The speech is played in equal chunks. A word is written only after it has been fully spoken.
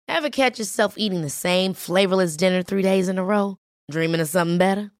Ever catch yourself eating the same flavorless dinner 3 days in a row? Dreaming of something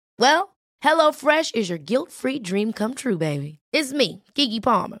better? Well, HelloFresh is your guilt-free dream come true, baby. It's me, Keke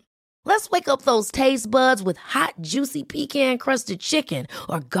Palmer. Let's wake up those taste buds with hot, juicy pecan-crusted chicken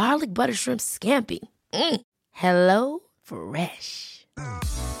or garlic butter shrimp scampi. Hello Fresh.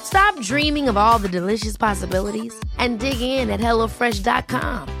 Stop dreaming of all the delicious possibilities and dig in at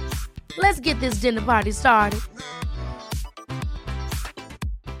HelloFresh.com. Let's get this dinner party started.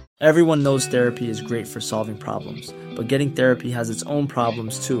 Everyone knows therapy is great for solving problems, but getting therapy has its own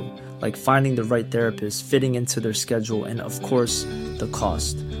problems too, like finding the right therapist, fitting into their schedule, and of course, the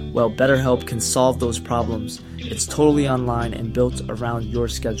cost. Well, BetterHelp can solve those problems. It's totally online and built around your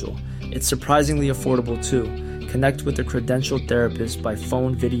schedule. It's surprisingly affordable too. Connect with a credentialed therapist by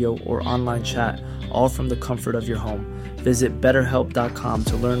phone, video, or online chat, all from the comfort of your home. Visit BetterHelp.com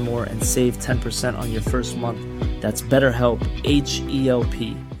to learn more and save 10% on your first month. That's BetterHelp,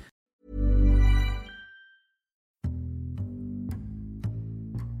 H-E-L-P.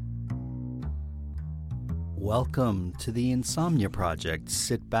 Welcome to the Insomnia Project.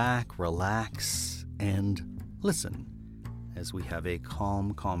 Sit back, relax, and listen as we have a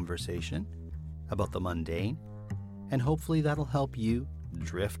calm conversation about the mundane, and hopefully that'll help you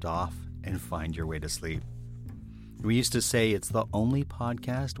drift off and find your way to sleep. We used to say it's the only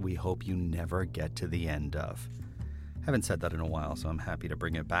podcast we hope you never get to the end of. Haven't said that in a while, so I'm happy to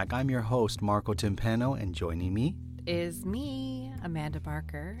bring it back. I'm your host, Marco Timpano, and joining me is me, Amanda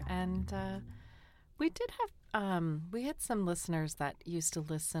Barker, and we had some listeners that used to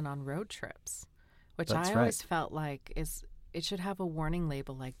listen on road trips, which That's I right. always felt like it should have a warning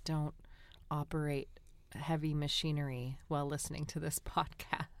label like don't operate heavy machinery while listening to this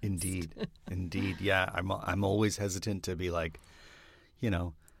podcast. Indeed. Yeah, I'm always hesitant to be like,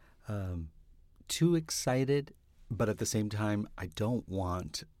 too excited, but at the same time, I don't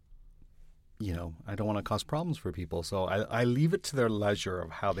want to cause problems for people. So I leave it to their leisure of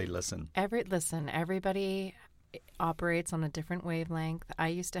how they listen. Everybody operates on a different wavelength. I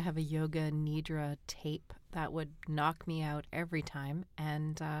used to have a yoga nidra tape that would knock me out every time,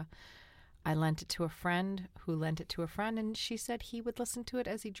 and I lent it to a friend who lent it to a friend, and she said he would listen to it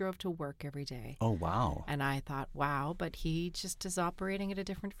as he drove to work every day. Oh, wow. And I thought, wow, but he just is operating at a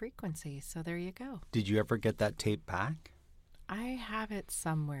different frequency. So there you go. Did you ever get that tape back? I have it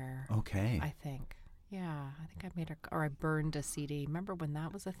somewhere. Okay. I think. Yeah, I think I burned a CD. Remember when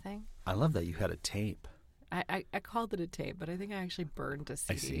that was a thing? I love that you had a tape. I called it a tape, but I think I actually burned a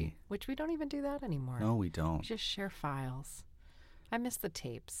CD. I see. Which we don't even do that anymore. No, we don't. We just share files. I miss the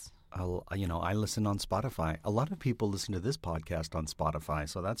tapes. I listen on Spotify. A lot of people listen to this podcast on Spotify,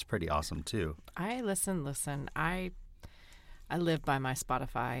 so that's pretty awesome too. I listen. I live by my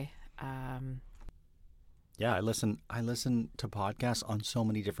Spotify. Yeah, I listen to podcasts on so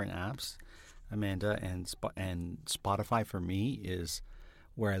many different apps, Amanda, and Spotify for me is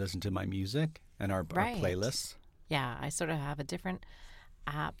where I listen to my music and our playlists. Yeah, I sort of have a different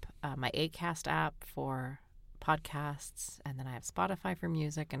app, my Acast app for podcasts, and then I have Spotify for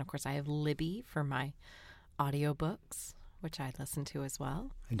music, and of course I have Libby for my audiobooks, which I listen to as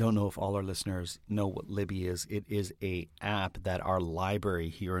well. I don't know if all our listeners know what Libby is. It is a app that our library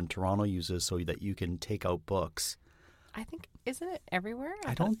here in Toronto uses so that you can take out books. I think, isn't it everywhere?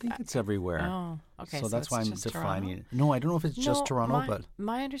 I don't think it's everywhere. Oh, okay. So that's why I'm defining Toronto? it. No, I don't know if it's just Toronto, but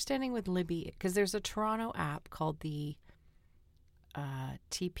my understanding with Libby, because there's a Toronto app called the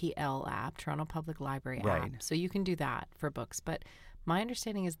TPL app, Toronto Public Library app. So you can do that for books. But my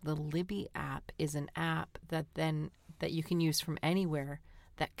understanding is the Libby app is an app that you can use from anywhere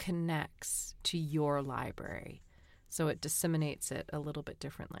that connects to your library. So it disseminates it a little bit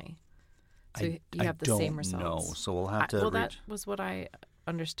differently. So you have the same results. No, so we'll have to. That was what I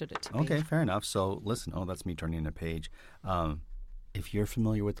understood it to be. Okay, fair enough. So listen. Oh, that's me turning a page. If you're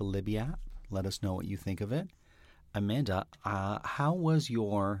familiar with the Libby app, let us know what you think of it. Amanda, how was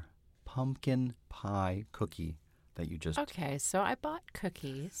your pumpkin pie cookie that you just... Okay, so I bought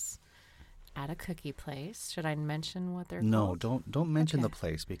cookies at a cookie place. Should I mention what they're called? No, don't mention the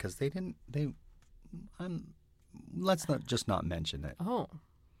place because let's not mention it. Oh,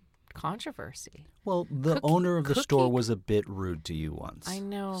 controversy. Well, the owner of the store was a bit rude to you once. I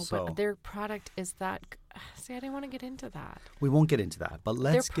know, but their product is that... See, I didn't want to get into that. We won't get into that, but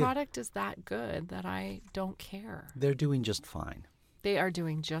their product is that good that I don't care. They're doing just fine. They are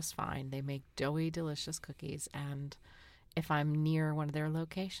doing just fine. They make doughy, delicious cookies, and if I'm near one of their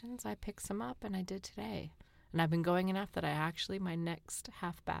locations, I pick some up, and I did today. And I've been going enough that my next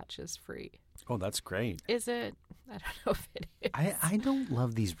half batch is free. Oh, that's great. Is it? I don't know if it is. I don't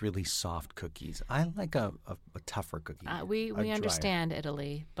love these really soft cookies. I like a tougher cookie. We understand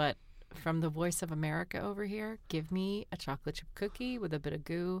Italy, but from the voice of America over here, give me a chocolate chip cookie with a bit of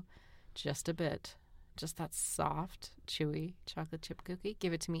goo, just a bit. Just that soft, chewy chocolate chip cookie.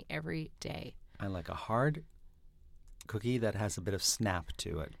 Give it to me every day. I like a hard cookie that has a bit of snap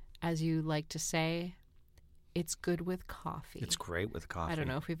to it. As you like to say, it's good with coffee. It's great with coffee. I don't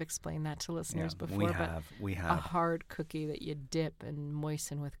know if we've explained that to listeners before, we have. A hard cookie that you dip and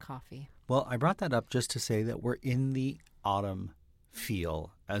moisten with coffee. Well, I brought that up just to say that we're in the autumn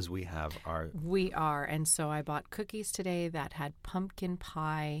feel as we have our... We are, and so I bought cookies today that had pumpkin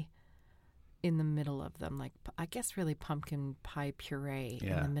pie in the middle of them, like I guess really pumpkin pie puree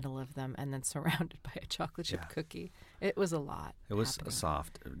in the middle of them, and then surrounded by a chocolate chip cookie. It was a lot. It was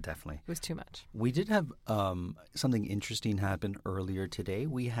soft, definitely. It was too much. We did have something interesting happen earlier today.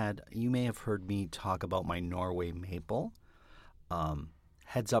 You may have heard me talk about my Norway Maple.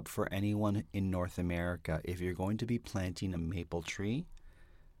 Heads up for anyone in North America, if you're going to be planting a maple tree,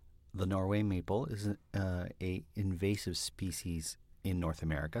 the Norway Maple is a invasive species in North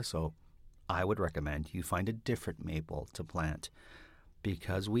America, so I would recommend you find a different maple to plant,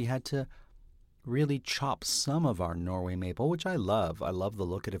 because we had to really chop some of our Norway maple, which I love. I love the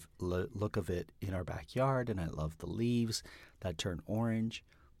look of it in our backyard, and I love the leaves that turn orange.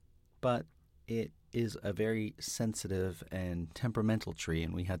 But it is a very sensitive and temperamental tree,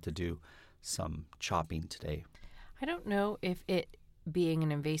 and we had to do some chopping today. I don't know if it being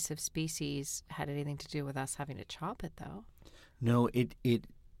an invasive species had anything to do with us having to chop it, though. No,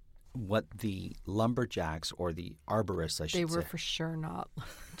 what the lumberjacks, or the arborists, I should say. They were for sure not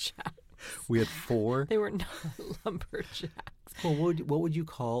lumberjacks. We had 4. They were not lumberjacks. Well, what would you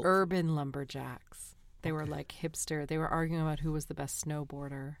call... Urban lumberjacks. They were like hipster. They were arguing about who was the best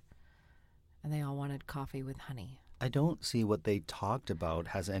snowboarder. And they all wanted coffee with honey. I don't see what they talked about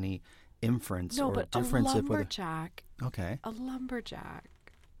has any inference or but difference. A lumberjack. Okay. A lumberjack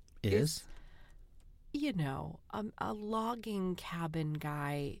is a logging cabin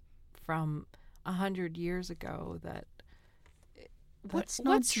guy from 100 years ago.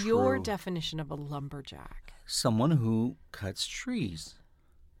 What's your definition of a lumberjack? Someone who cuts trees.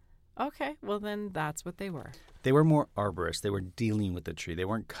 Okay, well then that's what they were. They were more arborists. They were dealing with the tree. They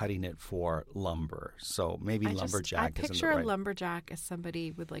weren't cutting it for lumber. So maybe lumberjack isn't the right... I picture a lumberjack as somebody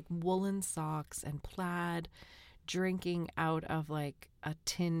with like woolen socks and plaid, drinking out of like a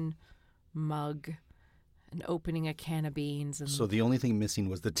tin mug and opening a can of beans. So the only thing missing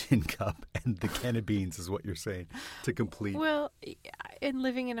was the tin cup and the can of beans is what you're saying to complete. Well, and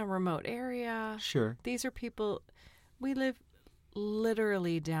living in a remote area. Sure. These are people... We live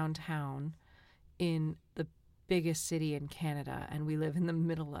literally downtown in the biggest city in Canada, and we live in the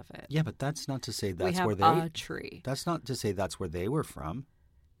middle of it. Yeah, but that's not to say that's where they... We have a tree. That's not to say that's where they were from.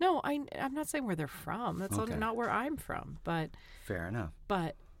 No, I'm not saying where they're from. That's not where I'm from. But fair enough.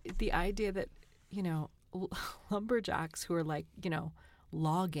 But the idea that, lumberjacks who are like,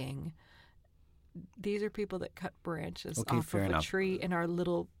 logging, these are people that cut branches off of a tree in our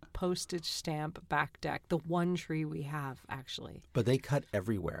little postage stamp back deck, the one tree we have, actually. But they cut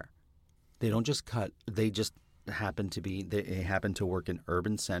everywhere. They don't just cut. They just happen to work in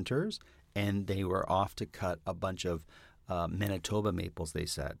urban centers, and they were off to cut a bunch of Manitoba maples, they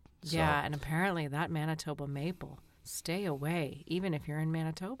said. Yeah, and apparently that Manitoba maple, stay away, even if you're in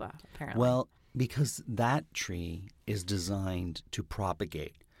Manitoba, apparently. Well, because that tree is designed to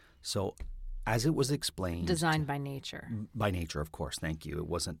propagate. So as it was explained... Designed by nature. By nature, of course, thank you. It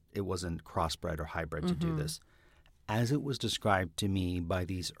wasn't crossbred or hybrid to do this. As it was described to me by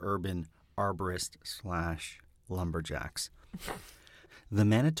these urban arborists/lumberjacks, the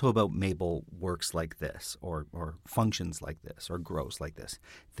Manitoba maple works like this, or functions like this, or grows like this.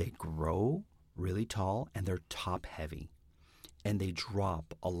 They grow really tall, and they're top heavy. And they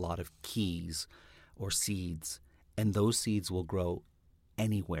drop a lot of keys or seeds, and those seeds will grow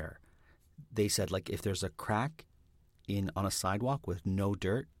anywhere. They said, like, if there's a crack on a sidewalk with no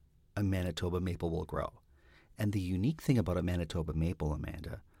dirt, a Manitoba maple will grow. And the unique thing about a Manitoba maple,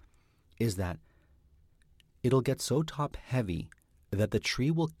 Amanda, is that it'll get so top heavy that the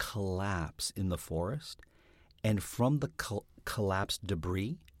tree will collapse in the forest, and from the collapsed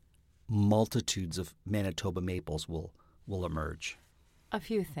debris, multitudes of Manitoba maples will emerge. A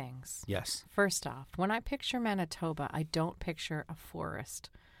few things. Yes. First off, when I picture Manitoba, I don't picture a forest.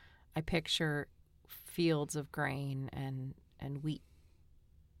 I picture fields of grain and wheat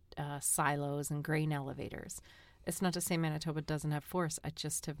silos and grain elevators. It's not to say Manitoba doesn't have forests. I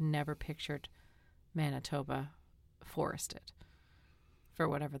just have never pictured Manitoba forested, for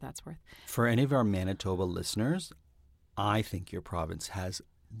whatever that's worth. For any of our Manitoba listeners, I think your province has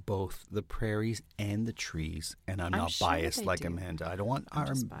both the prairies and the trees, and I'm not biased like Amanda. I don't want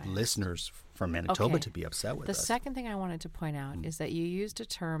our listeners from Manitoba to be upset with us. The second thing I wanted to point out is that you used a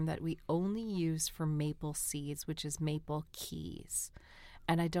term that we only use for maple seeds, which is maple keys.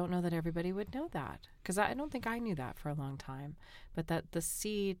 And I don't know that everybody would know that, because I don't think I knew that for a long time, but that the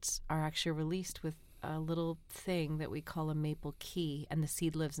seeds are actually released with a little thing that we call a maple key, and the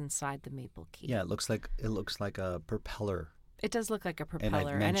seed lives inside the maple key. Yeah, it looks like a propeller. It does look like a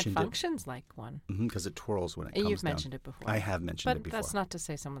propeller, and it functions like one. Because it twirls when it comes down. You've mentioned it before. I have mentioned it before. But that's not to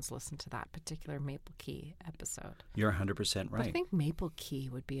say someone's listened to that particular maple key episode. You're 100% right. But I think maple key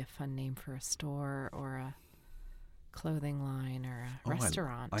would be a fun name for a store or a clothing line or a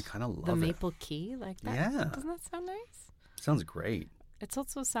restaurant. I kind of love the Maple Key, like that. Yeah. Doesn't that sound nice? Sounds great. It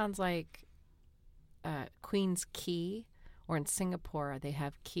also sounds like Queen's Quay, or in Singapore they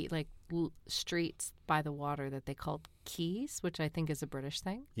have streets by the water that they call quays, which I think is a British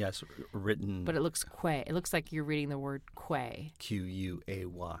thing. Yes, written. But it looks quay. It looks like you're reading the word quay. Quay.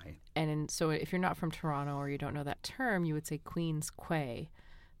 So if you're not from Toronto or you don't know that term, you would say Queen's Quay,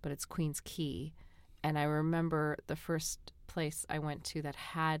 but it's Queen's Quay. And I remember the first place I went to that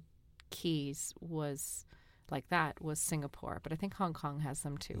had quays was like that was Singapore. But I think Hong Kong has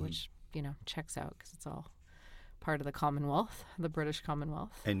them too, which, checks out because it's all part of the Commonwealth, the British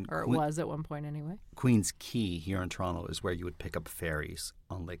Commonwealth, it was at one point anyway. Queen's Quay here in Toronto is where you would pick up ferries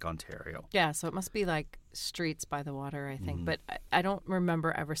on Lake Ontario. Yeah, so it must be like streets by the water, I think. But I don't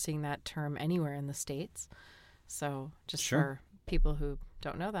remember ever seeing that term anywhere in the States. So just for people who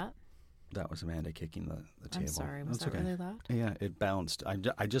don't know that. That was Amanda kicking the table. I'm sorry, was that really loud? Yeah, it bounced.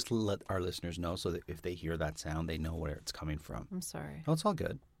 I just let our listeners know so that if they hear that sound, they know where it's coming from. I'm sorry. No, it's all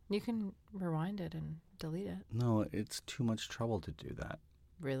good. You can rewind it and delete it. No, it's too much trouble to do that.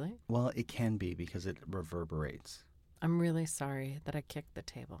 Really? Well, it can be because it reverberates. I'm really sorry that I kicked the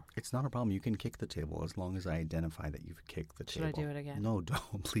table. It's not a problem. You can kick the table as long as I identify that you've kicked the table. Should I do it again? No,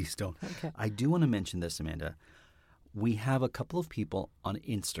 don't. Please don't. Okay. I do want to mention this, Amanda. We have a couple of people on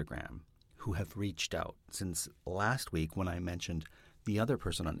Instagram who have reached out since last week when I mentioned the other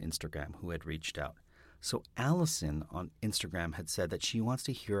person on Instagram who had reached out. So Allison on Instagram had said that she wants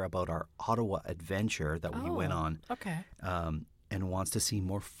to hear about our Ottawa adventure that we went on. Okay. And wants to see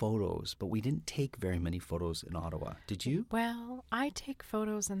more photos. But we didn't take very many photos in Ottawa. Did you? Well, I take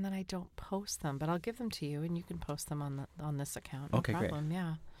photos and then I don't post them, but I'll give them to you and you can post them on this account. No problem. Great.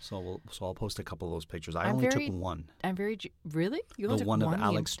 Yeah. So I'll post a couple of those pictures. I only took one. Really? You only the took one of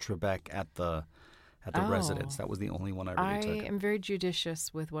Alex Trebek at the residence. That was the only one I really took. I am very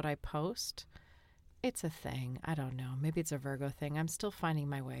judicious with what I post. It's a thing. I don't know. Maybe it's a Virgo thing. I'm still finding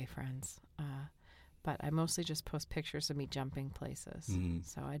my way, friends. But I mostly just post pictures of me jumping places.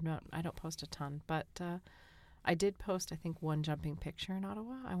 So I don't post a ton. But I did post, I think, one jumping picture in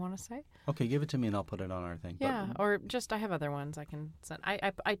Ottawa, I want to say. Okay, give it to me and I'll put it on our thing. Yeah, or just I have other ones I can send.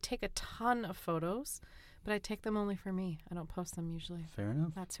 I take a ton of photos, but I take them only for me. I don't post them usually. Fair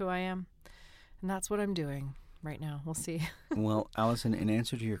enough. That's who I am. And that's what I'm doing right now. We'll see. Well, Allison, in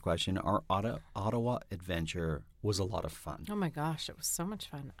answer to your question, our Ottawa adventure was a lot of fun. Oh my gosh, it was so much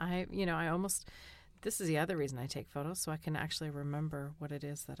fun. This is the other reason I take photos, so I can actually remember what it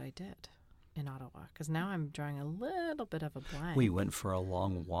is that I did in Ottawa, because now I'm drawing a little bit of a blank. We went for a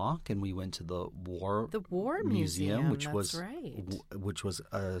long walk, and we went to the War Museum, which that's was right. Which was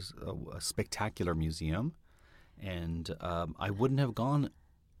a spectacular museum, and I wouldn't have gone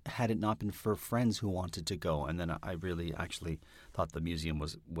had it not been for friends who wanted to go. And then I really actually thought the museum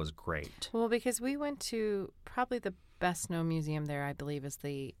was great. Well, because we went to probably the best known museum there, I believe, is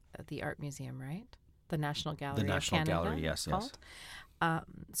the Art Museum, right? The National Gallery. The National Gallery, yes.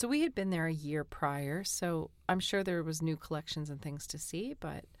 So we had been there a year prior, so I'm sure there was new collections and things to see,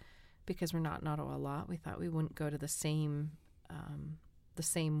 but because we're not in Ottawa a lot, we thought we wouldn't go to the same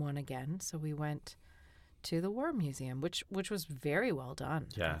one again. So we went to the War Museum, which was very well done,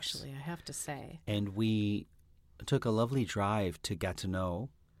 actually, I have to say. And we took a lovely drive to Gatineau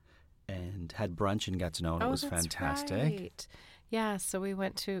and had brunch in Gatineau, and it was fantastic. Right. Yeah, so we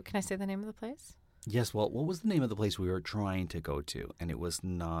went to, can I say the name of the place? Yes, well, what was the name of the place we were trying to go to? And it was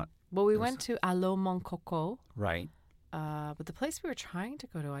not... Well, we went to Allô Mon Coco. Right. But the place we were trying to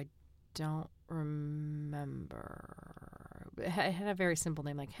go to, I don't remember. It had a very simple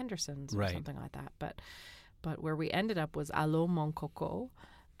name, like Henderson's or something like that. But where we ended up was Allô Mon Coco,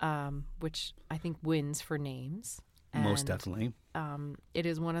 which I think wins for names. And, most definitely. It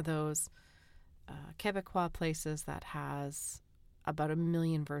is one of those Quebecois places that has about 1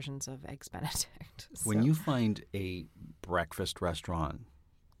 million versions of Eggs Benedict. When you find a breakfast restaurant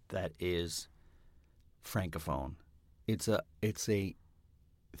that is francophone, it's a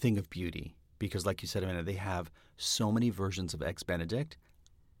thing of beauty, because like you said a minute, they have so many versions of Eggs Benedict.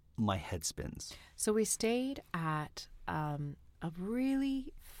 My head spins. So we stayed at a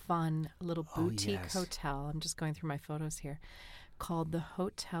really fun little boutique hotel. I'm just going through my photos here, called the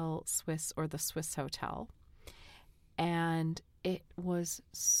Hotel Swiss, or the Swiss Hotel. And it was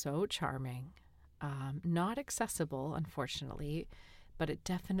so charming. Not accessible, unfortunately, but it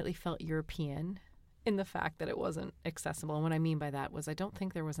definitely felt European in the fact that it wasn't accessible. And what I mean by that was I don't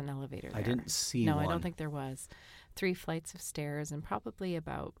think there was an elevator there. I didn't see one. one. No, I don't think there was. 3 flights of stairs and probably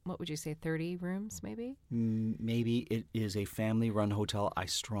about, what would you say, 30 rooms maybe? Maybe. It is a family-run hotel. I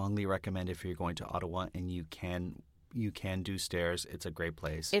strongly recommend if you're going to Ottawa and you can do stairs. It's a great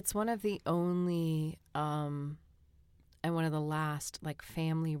place. It's one of the only and one of the last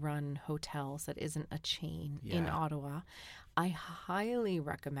family-run hotels that isn't a chain in Ottawa. I highly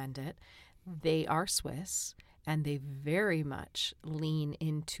recommend it. They are Swiss, and they very much lean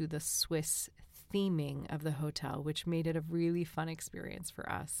into the Swiss theming of the hotel, which made it a really fun experience for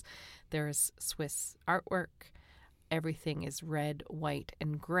us. There's Swiss artwork. Everything is red, white,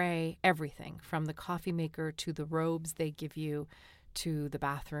 and gray. Everything from the coffee maker to the robes they give you, to the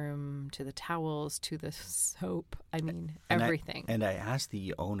bathroom, to the towels, to the soap. I mean, everything. And I asked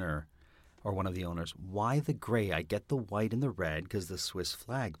the owner, or one of the owners, why the gray? I get the white and the red because the Swiss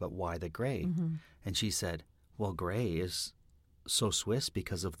flag, but why the gray? Mm-hmm. And she said, well, gray is so Swiss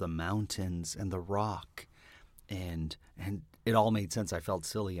because of the mountains and the rock. And it all made sense. I felt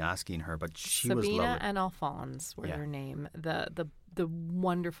silly asking her, but she was lovely. Sabina and Alphonse were their name, the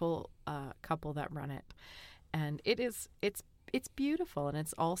wonderful couple that run it. And it's beautiful, and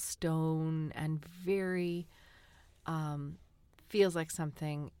it's all stone and very feels like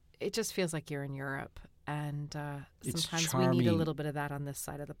something. It just feels like you're in Europe, and sometimes we need a little bit of that on this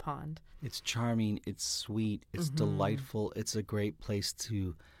side of the pond. It's charming. It's sweet. It's delightful. It's a great place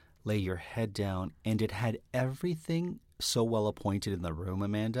to lay your head down, and it had everything so well appointed in the room,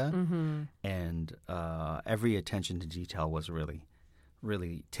 Amanda, and every attention to detail was really,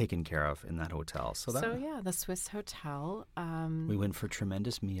 really taken care of in that hotel. So the Swiss Hotel. We went for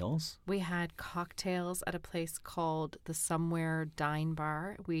tremendous meals. We had cocktails at a place called the Somewhere Dine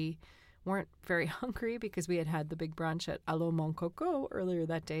Bar. We weren't very hungry because we had had the big brunch at Allô Mon Coco earlier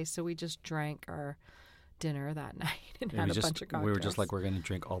that day, so we just drank our dinner that night and had a bunch of cocktails. We were just like, we're going to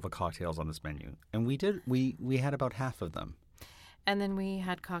drink all the cocktails on this menu. And we did. We had about half of them. And then we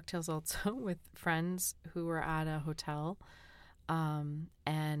had cocktails also with friends who were at a hotel. They're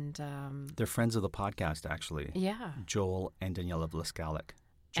friends of the podcast, actually. Yeah. Joel and Daniela Vlaskalik.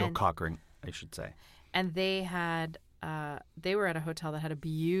 Joe Cochran, I should say. And they had, they were at a hotel that had a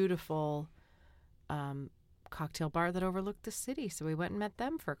beautiful cocktail bar that overlooked the city. So we went and met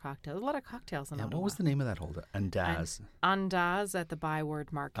them for a cocktail. A lot of cocktails in Ottawa. What was the name of that holder? Andaz. Andaz at the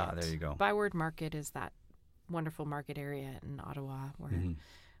Byward Market. Ah, there you go. Byward Market is that wonderful market area in Ottawa where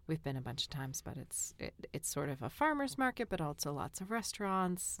we've been a bunch of times, but it's sort of a farmer's market, but also lots of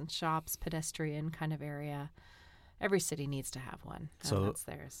restaurants and shops, pedestrian kind of area. Every city needs to have one. So that's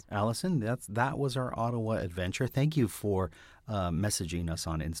theirs. Allison, that was our Ottawa adventure. Thank you for messaging us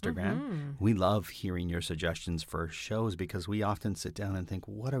on Instagram. We love hearing your suggestions for shows because we often sit down and think,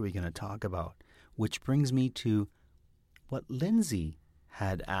 what are we going to talk about? Which brings me to what Lindsay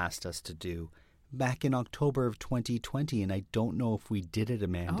had asked us to do back in October of 2020, and I don't know if we did it,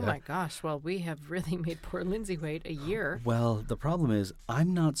 Amanda. Oh my gosh, well, we have really made poor Lindsay wait a year. Well, the problem is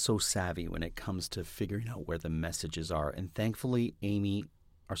I'm not so savvy when it comes to figuring out where the messages are, and thankfully Amy,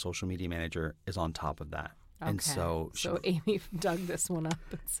 our social media manager, is on top of that. Okay. And so Amy dug this one up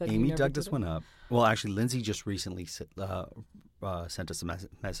and said Amy dug this one up. Well, actually, Lindsay just recently sent us a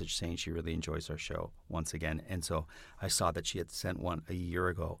message saying she really enjoys our show once again. And so I saw that she had sent one a year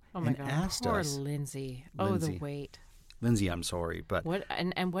ago and asked poor us. Lindsay. Oh, the wait. Lindsay, I'm sorry, but what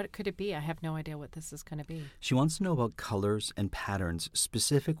and what could it be? I have no idea what this is going to be. She wants to know about colors and patterns,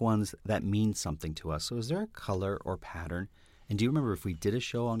 specific ones that mean something to us. So is there a color or pattern? And do you remember if we did a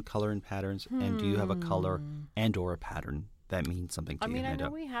show on color and patterns? And do you have a color and or a pattern that means something to you? I know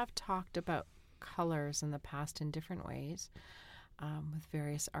we have talked about colors in the past in different ways with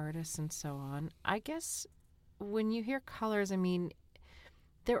various artists and so on. I guess when you hear colors, I mean,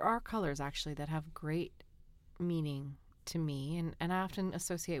 there are colors actually that have great meaning to me. And I often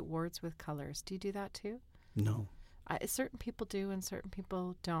associate words with colors. Do you do that too? No. Certain people do and certain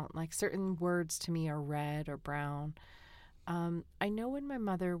people don't. Like certain words to me are red or brown. I know when my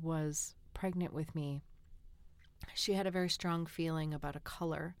mother was pregnant with me, she had a very strong feeling about a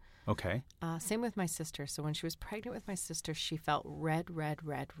color. Okay. Same with my sister. So when she was pregnant with my sister, she felt red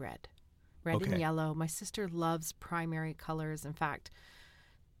Okay. and yellow. My sister loves primary colors. In fact,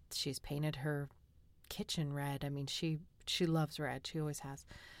 she's painted her kitchen red. I mean, she loves red. She always has.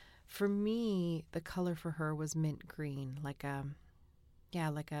 For me, the color for her was mint green, like a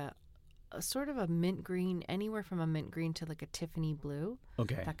sort of a mint green, anywhere from a mint green to like a Tiffany blue.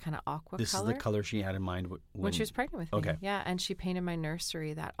 Okay. That kind of aqua This color. is the color she had in mind when she was pregnant with me. Okay. Yeah, and she painted my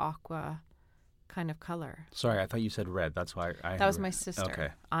nursery that aqua kind of color. Sorry, I thought you said red. That's why That was my sister. Okay.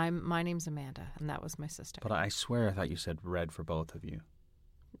 My name's Amanda, and that was my sister. But I swear I thought you said red for both of you.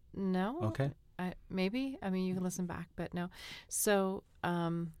 No. Okay. Maybe. I mean, you can listen back, but no. So,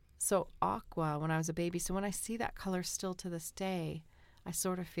 so aqua when I was a baby. So when I see that color still to this day, I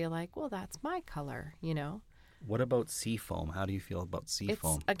sort of feel like, well, that's my color, you know? What about sea foam? How do you feel about sea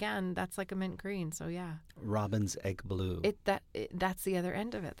foam? Again, that's like a mint green, so yeah. Robin's egg blue. That's the other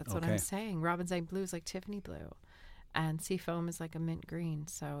end of it. That's what I'm saying. Robin's egg blue is like Tiffany blue, and sea foam is like a mint green.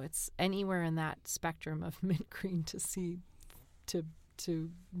 So it's anywhere in that spectrum of mint green to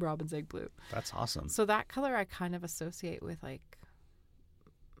Robin's egg blue. That's awesome. So that color I kind of associate with like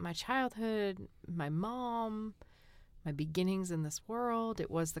my childhood, my mom, my beginnings in this world. It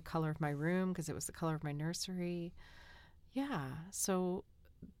was the color of my room because it was the color of my nursery. Yeah. So,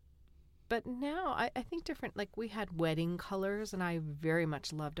 but now I think different, like we had wedding colors and I very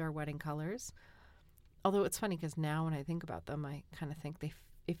much loved our wedding colors. Although it's funny because now when I think about them, I kind of think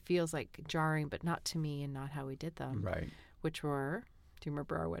it feels like jarring, but not to me and not how we did them. Right. Which were, do you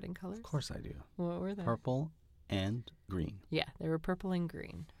remember our wedding colors? Of course I do. What were they? Purple and green. Yeah, they were purple and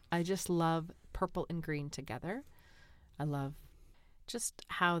green. I just love purple and green together. I love just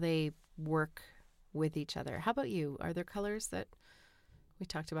how they work with each other. How about you? Are there colors that we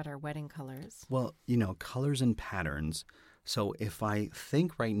talked about our wedding colors? Well, colors and patterns. So if I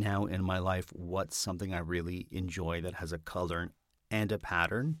think right now in my life what's something I really enjoy that has a color and a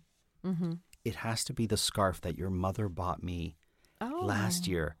pattern, it has to be the scarf that your mother bought me last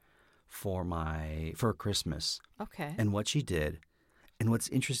year for Christmas. Okay. And what she did, and what's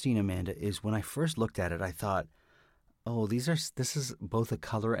interesting, Amanda, is when I first looked at it, I thought, oh, this is both a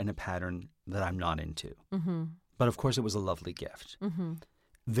color and a pattern that I'm not into. Mm-hmm. But of course, it was a lovely gift. Mm-hmm.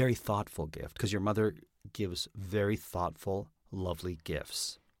 Very thoughtful gift, because your mother gives very thoughtful, lovely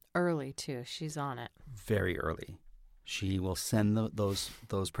gifts. Early, too. She's on it. Very early. She will send those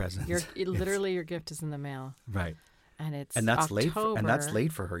presents. Literally, your gift is in the mail. Right. And it's that's October, late. That's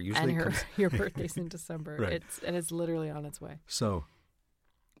late for her. Usually, and your birthday's in December. Right. It's literally on its way. So,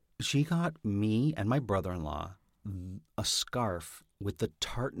 she got me and my brother-in-law a scarf with the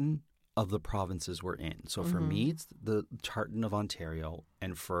tartan of the provinces we're in. So for me, it's the tartan of Ontario,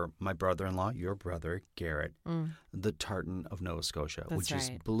 and for my brother-in-law, your brother Garrett, the tartan of Nova Scotia, which is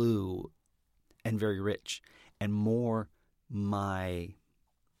blue and very rich and more my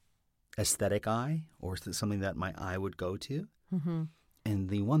aesthetic eye, or something that my eye would go to. Mm-hmm. And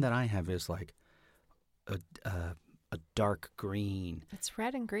the one that I have is like a dark green. It's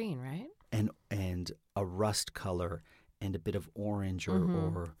red and green, right? And a rust color and a bit of orange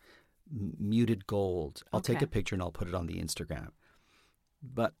or muted gold. I'll take a picture and I'll put it on the Instagram.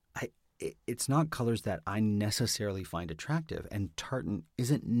 But it's not colors that I necessarily find attractive, and tartan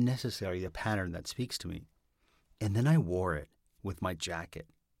isn't necessarily a pattern that speaks to me. And then I wore it with my jacket,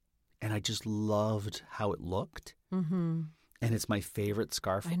 and I just loved how it looked. Mm-hmm. And it's my favorite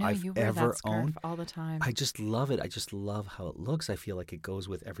scarf I've ever owned. All the time. I just love it. I just love how it looks. I feel like it goes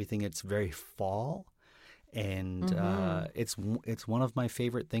with everything. It's very fall, and it's one of my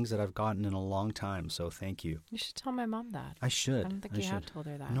favorite things that I've gotten in a long time. So thank you. You should tell my mom that. I should. I don't think you have told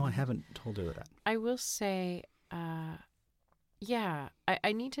her that. No, I haven't told her that. I will say,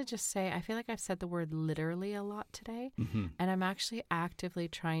 I need to just say, I feel like I've said the word literally a lot today, and I'm actually actively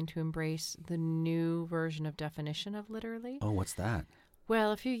trying to embrace the new version of definition of literally. Oh, what's that?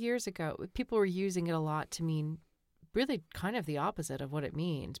 Well, a few years ago, people were using it a lot to mean really kind of the opposite of what it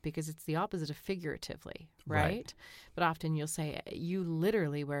means, because it's the opposite of figuratively, right? But often you'll say, you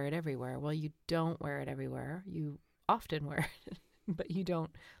literally wear it everywhere. Well, you don't wear it everywhere. You often wear it, but you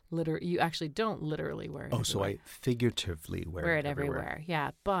don't you actually don't literally wear it everywhere. So I figuratively wear it everywhere.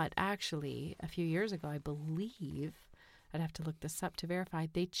 Yeah, but actually, a few years ago, I believe, I'd have to look this up to verify,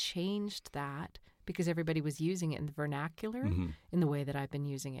 they changed that because everybody was using it in the vernacular in the way that I've been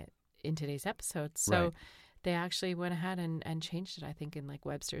using it in today's episode. So they actually went ahead and changed it, I think, in like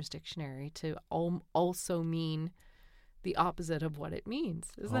Webster's dictionary to also mean the opposite of what it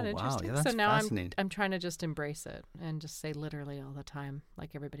means. Isn't that interesting? Yeah, that's so now fascinating. I'm trying to just embrace it and just say literally all the time,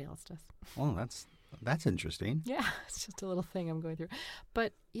 like everybody else does. Oh, that's That's interesting. Yeah, it's just a little thing I'm going through.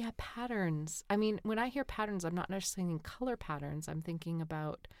 But yeah, patterns. I mean, when I hear patterns, I'm not necessarily thinking color patterns. I'm thinking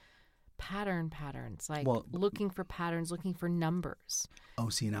about patterns, like looking for patterns, looking for numbers. Oh,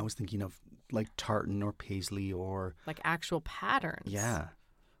 see, and I was thinking of like tartan or paisley or... like actual patterns. Yeah.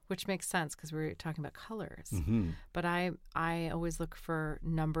 Which makes sense because we're talking about colors. Mm-hmm. But I always look for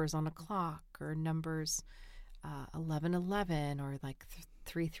numbers on a clock or numbers 1111 or like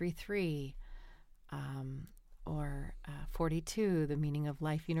 333 or 42, the meaning of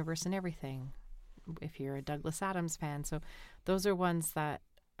life, universe, and everything, if you're a Douglas Adams fan. So those are ones that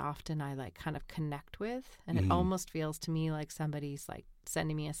often I like kind of connect with, and it almost feels to me like somebody's like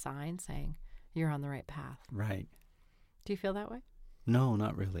sending me a sign saying you're on the right path. Right. Do you feel that way? No,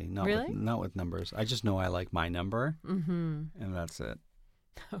 not really. Really? Not with numbers. I just know I like my number, and that's it.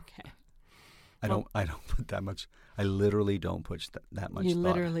 Okay. I don't put that much. I literally don't put that much. You thought.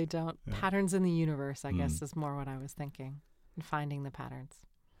 Literally don't. Yeah. Patterns in the universe, I guess, is more what I was thinking, and finding the patterns.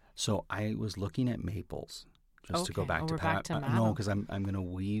 So I was looking at maples. Just to go back to pattern. No, because I'm going to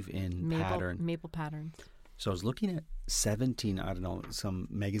weave in maple patterns. So I was looking at 17, I don't know, some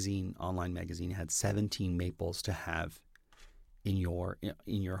online magazine had 17 maples to have in your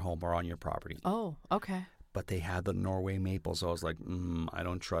home or on your property. Oh, okay. But they had the Norway maple, so I was like, I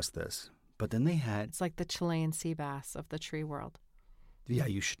don't trust this. But then they had... It's like the Chilean sea bass of the tree world. Yeah,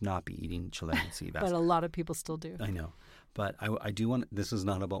 you should not be eating Chilean sea bass. But a lot of people still do. I know. But I do want... This is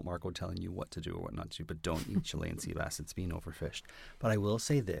not about Marco telling you what to do or what not to do, but don't eat Chilean sea bass. It's being overfished. But I will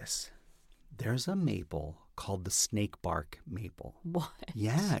say this. There's a maple called the snake bark maple. What?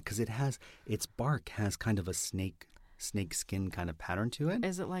 Yeah, because its bark has kind of a snake skin kind of pattern to it.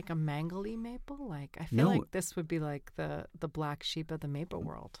 Is it like a mangly maple? Like I feel like this would be like the black sheep of the maple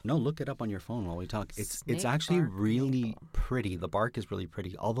world. No, look it up on your phone while we talk. It's actually really maple. Pretty. The bark is really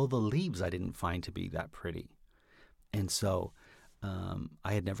pretty, although the leaves I didn't find to be that pretty. And so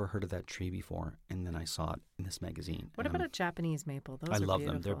I had never heard of that tree before, and then I saw it in this magazine. What about a Japanese maple? Those I love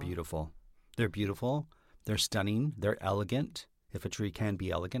them. They're beautiful. They're beautiful. They're stunning. They're elegant. If a tree can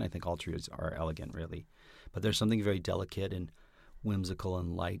be elegant, I think all trees are elegant, really. But there's something very delicate and whimsical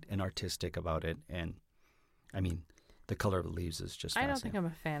and light and artistic about it. And, I mean, the color of the leaves is just fascinating. I don't think I'm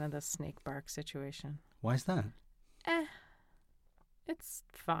a fan of the snake bark situation. Why is that? It's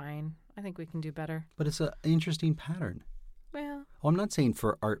fine. I think we can do better. But it's an interesting pattern. Well, I'm not saying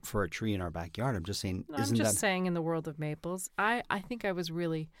for art for a tree in our backyard. I'm just saying, saying in the world of maples. I think I was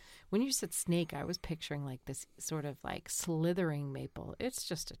really, when you said snake, I was picturing like this sort of like slithering maple. It's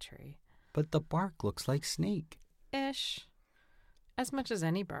just a tree. But the bark looks like snake-ish. As much as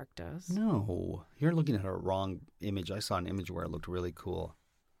any bark does. No, you're looking at a wrong image. I saw an image where it looked really cool.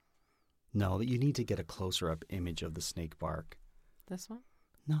 No, you need to get a closer up image of the snake bark. This one?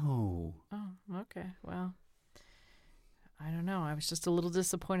 No. Oh, okay. Well, I don't know. I was just a little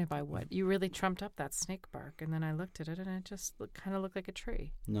disappointed by what you really trumped up that snake bark, and then I looked at it, and it just kind of looked like a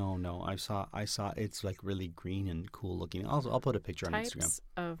tree. No. I saw. It's like really green and cool looking. I'll put a picture on Instagram. Types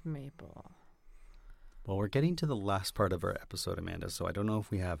of maple. Well, we're getting to the last part of our episode, Amanda. So I don't know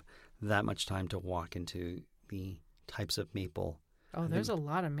if we have that much time to walk into the types of maple. Oh, there's a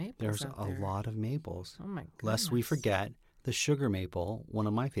lot of maples. There's a lot of maples. Oh my goodness. Lest we forget the sugar maple, one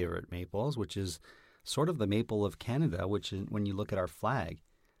of my favorite maples, which is sort of the maple of Canada, which is, when you look at our flag,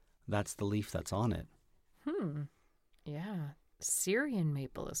 that's the leaf that's on it. Yeah. Syrian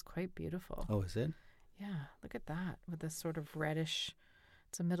maple is quite beautiful. Oh, is it? Yeah. Look at that with this sort of reddish,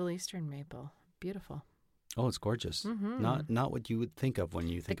 it's a Middle Eastern maple. Beautiful. Oh, it's gorgeous. Not what you would think of when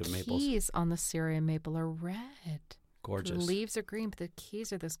you think of maples. The keys on the Syrian maple are red. Gorgeous. The leaves are green, but the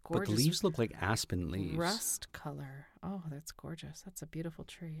keys are this gorgeous. But the leaves look like aspen leaves. Rust color. Oh, that's gorgeous. That's a beautiful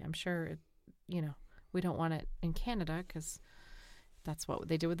tree. I'm sure, we don't want it in Canada because that's what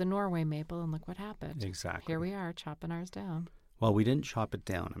they did with the Norway maple, and look what happened. Exactly. Here we are chopping ours down. Well, we didn't chop it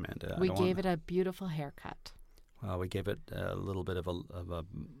down, Amanda. We gave it a beautiful haircut. Well, we gave it a little bit of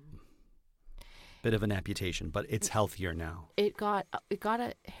an amputation, but it's healthier now. It got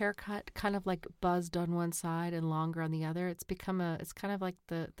a haircut, kind of like buzzed on one side and longer on the other. It's kind of like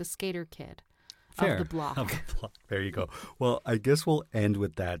the skater kid of the block. There you go. Well, I guess we'll end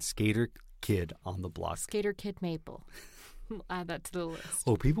with that skater kid on the block. Skater Kid Maple. We'll add that to the list.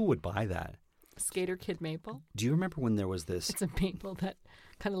 Oh, people would buy that. Skater Kid Maple. Do you remember when there was this? It's a maple that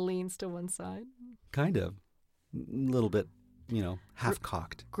kind of leans to one side. Kind of. A little bit,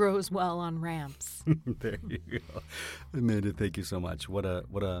 half-cocked. Grows well on ramps. There you go. Amanda, thank you so much. What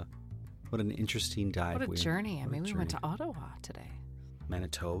an interesting dive. What a journey. We went to Ottawa today.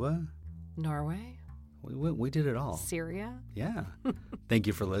 Manitoba? Norway. We did it all. Syria? Yeah. Thank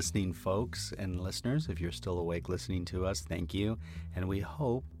you for listening, folks and listeners. If you're still awake listening to us, thank you. And we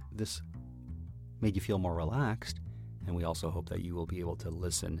hope this made you feel more relaxed. And we also hope that you will be able to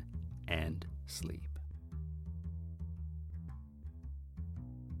listen and sleep.